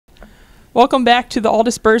Welcome back to the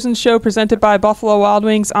Aldis Berzins Show presented by Buffalo Wild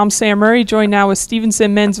Wings. I'm Sam Murray, joined now with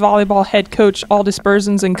Stevenson men's volleyball head coach Aldis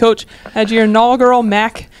Berzins. And coach, had your inaugural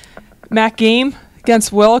MAC game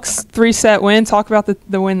against Wilkes, 3-set win. Talk about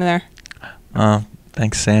the win there.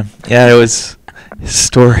 Thanks, Sam. Yeah, it was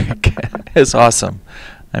historic. It was awesome.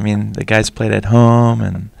 I mean, the guys played at home,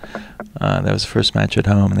 and that was the first match at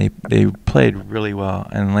home. They played really well.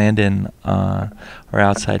 And Landon, our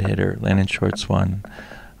outside hitter, Landon Shorts, won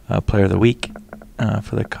Player of the Week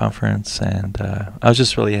for the conference, and I was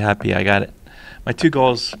just really happy I got it. My two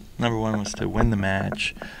goals, number one was to win the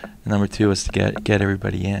match, and number two was to get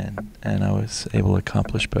everybody in, and I was able to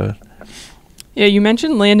accomplish both. Yeah, you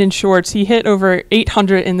mentioned Landon Shorts. He hit over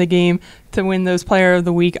 800 in the game to win those Player of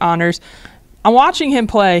the Week honors. I'm watching him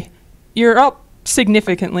play. You're up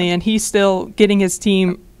significantly, and he's still getting his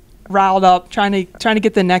team riled up, trying to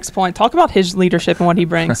get the next point. Talk about his leadership and what he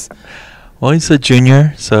brings. Well, he's a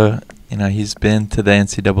junior, so he's been to the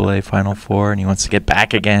NCAA Final Four, and he wants to get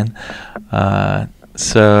back again.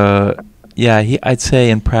 So yeah, I'd say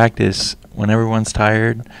in practice, when everyone's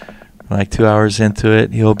tired, like 2 hours into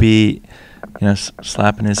it, he'll be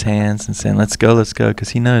slapping his hands and saying, let's go, because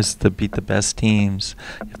he knows to beat the best teams,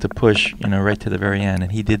 you have to push, right to the very end.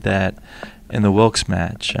 And he did that in the Wilkes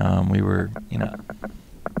match. We were,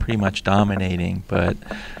 pretty much dominating. But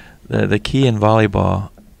the key in volleyball,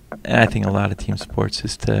 and I think a lot of team sports,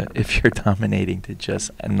 is to, if you're dominating, to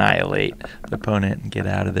just annihilate the opponent and get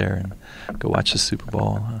out of there and go watch the Super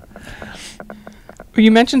Bowl.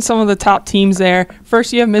 You mentioned some of the top teams there.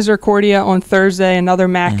 First, you have Misericordia on Thursday, another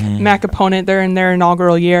MAC opponent. They're in their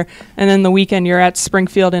inaugural year. And then the weekend, you're at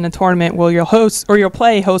Springfield in a tournament where you'll host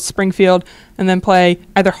Springfield and then play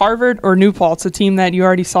either Harvard or New Paltz, a team that you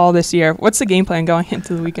already saw this year. What's the game plan going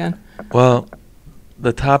into the weekend? Well,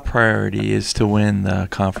 the top priority is to win the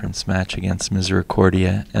conference match against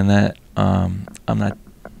Misericordia, and that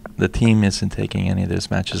the team isn't taking any of those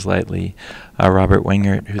matches lightly. Robert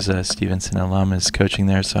Wingert, who's a Stevenson alum, is coaching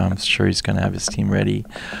there, so I'm sure he's going to have his team ready.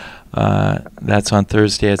 That's on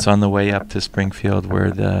Thursday. It's on the way up to Springfield, where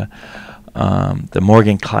the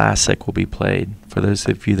Morgan Classic will be played. For those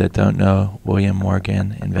of you that don't know, William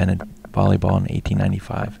Morgan invented volleyball in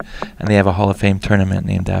 1895, and they have a Hall of Fame tournament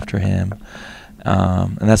named after him.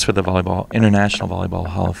 And that's where the International Volleyball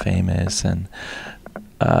Hall of Fame is. And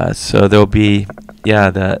so there'll be,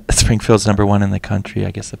 the Springfield's #1 in the country.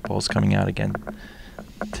 I guess the poll's coming out again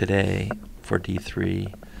today for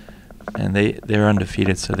D3. And they're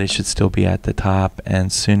undefeated, so they should still be at the top. And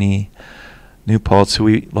SUNY New Paltz, who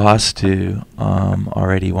we lost to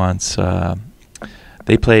already once,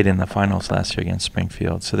 they played in the finals last year against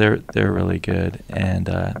Springfield, so they're really good. And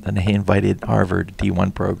then they invited Harvard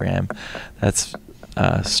D1 program. That's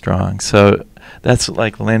strong. So that's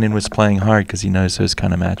like Landon was playing hard because he knows those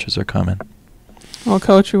kind of matches are coming. Well,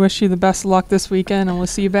 Coach, we wish you the best of luck this weekend, and we'll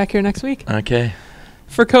see you back here next week. Okay.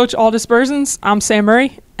 For Coach Aldis Berzins, I'm Sam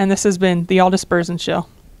Murray, and this has been the Aldis Berzins Show.